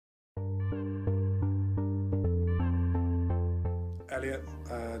Elliot,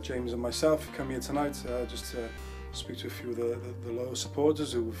 James and myself come here tonight just to speak to a few of the loyal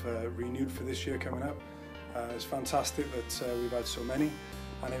supporters who've renewed for this year coming up. It's fantastic that we've had so many,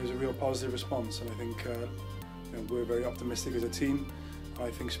 and it was a real positive response, and I think we're very optimistic as a team. And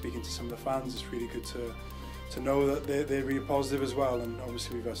I think speaking to some of the fans, it's really good to know that they're really positive as well. And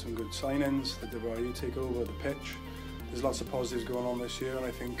obviously we've had some good signings, the WRU takeover, the pitch. There's lots of positives going on this year, and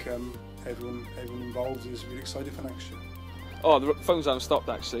I think everyone involved is really excited for next year. Oh, the phones haven't stopped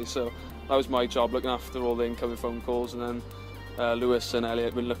actually, so that was my job, looking after all the incoming phone calls, and then Lewis and Elliot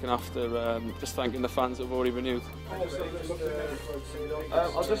have been looking after just thanking the fans that have already renewed.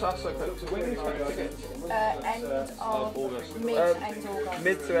 I'll just ask when do you expect tickets? End of August.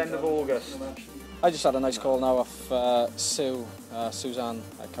 Mid to end of August. I just had a nice call now off Suzanne,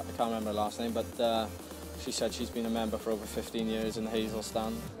 I can't remember her last name, but she said she's been a member for over 15 years in the Hazel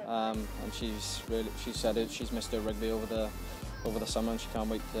stand, and she said she's missed her rugby over the summer, and she can't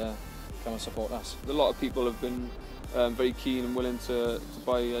wait to come and support us. A lot of people have been very keen and willing to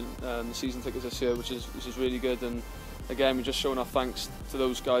buy the season tickets this year, which is really good. And again, we're just showing our thanks to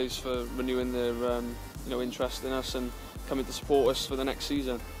those guys for renewing their interest in us and coming to support us for the next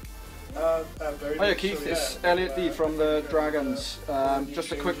season. Hiya Keith, it's Elliot D from the Dragons.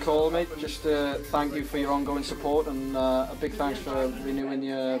 Just a quick call, mate, just to thank you for your ongoing support, and a big thanks for renewing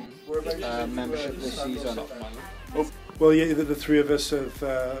your membership this season. Well, yeah, the three of us have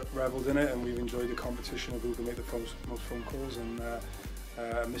revelled in it, and we've enjoyed the competition of who can make the most phone calls. And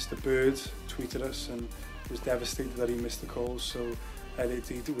Mr. Bird tweeted us and was devastated that he missed the calls. So Elliot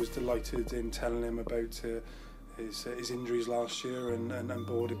D was delighted in telling him about his injuries last year and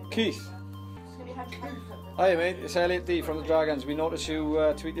boarded. Keith. Hiya mate, it's Elliot D from the Dragons. We noticed you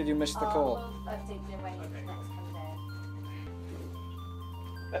tweeted you missed the call.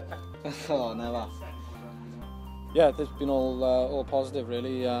 Oh, never. Yeah, it's been all positive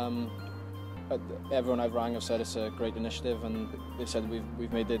really. Everyone I've rang have said it's a great initiative, and they said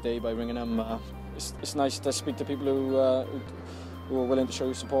we've made their day by ringing them. It's nice to speak to people who are willing to show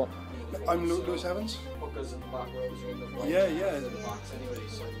you support. I'm Lewis Evans. Yeah.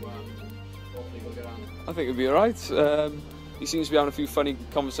 I think it'll be alright. He seems to be having a few funny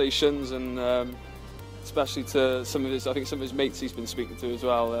conversations, and especially to some of his mates he's been speaking to as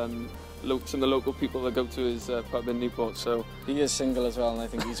well. Some of the local people that go to his pub in Newport. So he is single as well, and I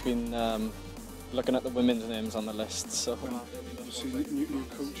think he's been looking at the women's names on the list. So obviously new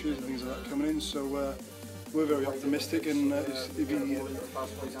coaches and things like that coming in. So we're very optimistic, and it'll be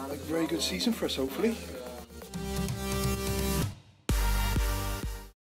a very good season for us, hopefully.